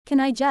Can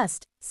I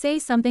just say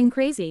something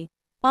crazy?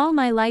 All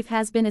my life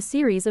has been a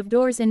series of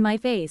doors in my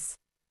face.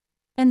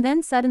 And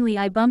then suddenly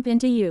I bump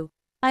into you.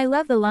 I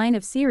love the line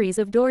of series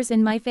of doors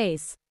in my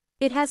face.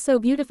 It has so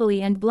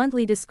beautifully and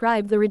bluntly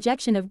described the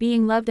rejection of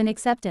being loved and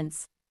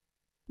acceptance.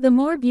 The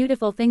more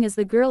beautiful thing is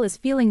the girl is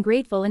feeling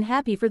grateful and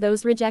happy for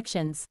those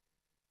rejections.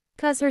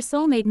 'Cause her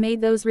soulmate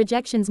made those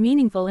rejections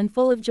meaningful and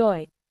full of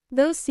joy.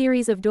 Those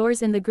series of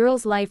doors in the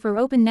girl's life are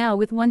open now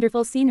with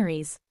wonderful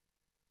sceneries.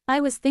 I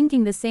was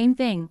thinking the same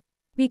thing.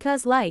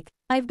 Because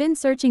I've been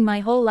searching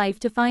my whole life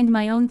to find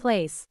my own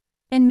place.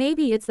 And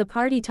maybe it's the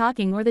party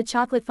talking or the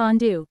chocolate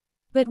fondue.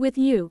 But with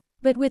you,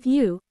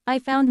 I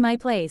found my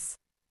place.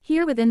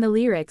 Here within the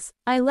lyrics,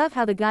 I love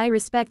how the guy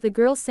respect the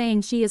girl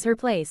saying she is her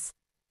place.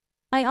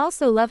 I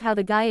also love how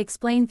the guy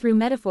explained through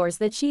metaphors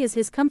that she is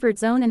his comfort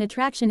zone and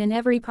attraction in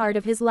every part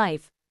of his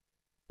life.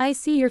 I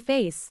see your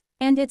face,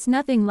 and it's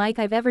nothing like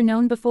I've ever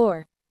known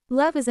before.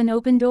 Love is an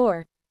open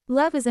door.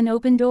 Love is an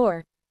open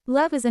door.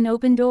 Love is an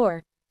open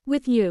door.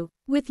 With you,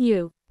 with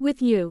you,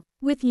 with you,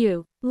 with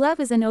you, love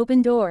is an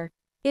open door.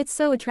 It's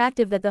so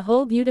attractive that the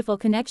whole beautiful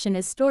connection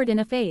is stored in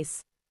a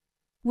face.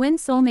 When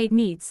soulmate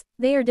meets,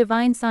 they are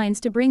divine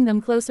signs to bring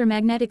them closer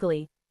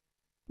magnetically.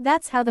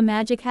 That's how the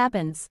magic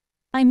happens.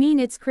 I mean,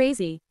 it's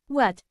crazy.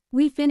 What?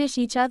 We finish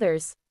each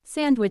other's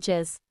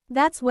sandwiches.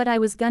 That's what I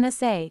was gonna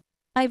say.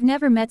 I've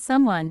never met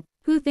someone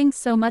who thinks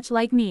so much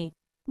like me.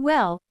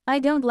 Well, I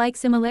don't like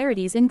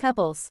similarities in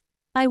couples.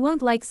 I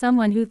won't like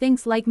someone who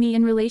thinks like me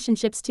in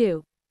relationships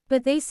too.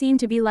 But they seem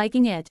to be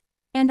liking it.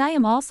 And I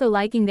am also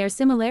liking their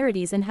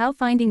similarities and how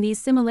finding these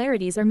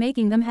similarities are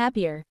making them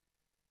happier.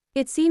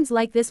 It seems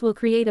like this will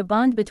create a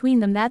bond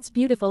between them that's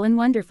beautiful and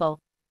wonderful.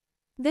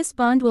 This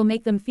bond will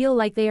make them feel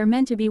like they are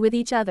meant to be with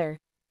each other.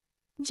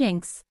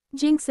 Jinx.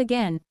 Jinx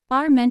again.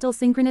 Our mental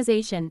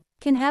synchronization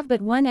can have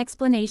but one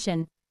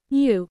explanation.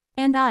 You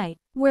and I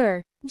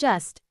were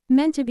just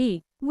meant to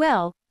be.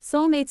 Well,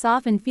 soulmates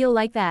often feel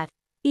like that.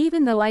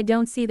 Even though I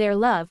don't see their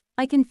love,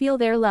 I can feel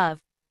their love.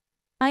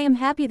 I am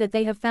happy that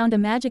they have found a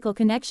magical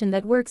connection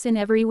that works in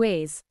every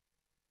ways.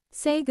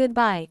 Say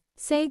goodbye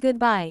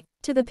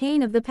to the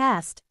pain of the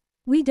past.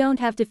 We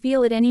don't have to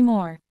feel it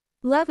anymore.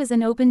 Love is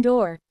an open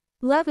door.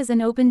 Love is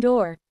an open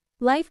door.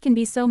 Life can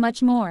be so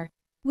much more.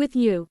 With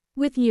you,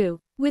 with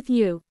you, with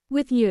you,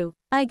 with you.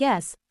 I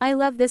guess, I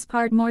love this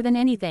part more than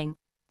anything.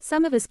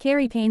 Some of us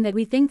carry pain that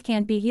we think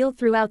can't be healed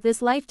throughout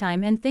this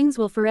lifetime and things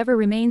will forever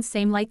remain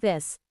same like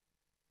this.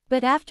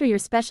 But after your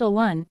special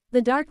one,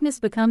 the darkness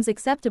becomes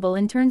acceptable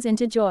and turns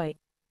into joy.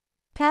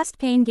 Past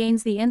pain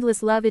gains the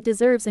endless love it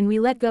deserves and we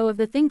let go of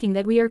the thinking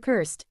that we are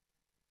cursed.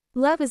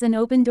 Love is an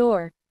open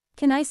door.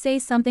 Can I say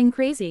something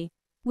crazy?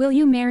 Will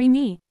you marry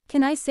me?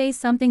 Can I say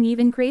something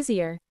even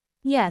crazier?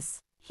 Yes.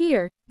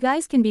 Here,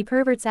 guys can be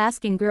perverts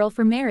asking girl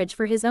for marriage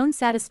for his own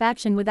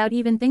satisfaction without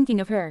even thinking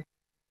of her.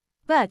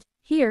 But,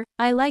 here,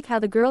 I like how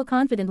the girl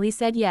confidently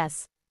said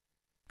yes.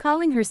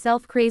 Calling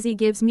herself crazy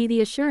gives me the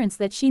assurance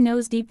that she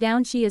knows deep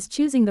down she is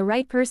choosing the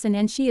right person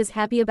and she is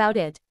happy about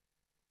it.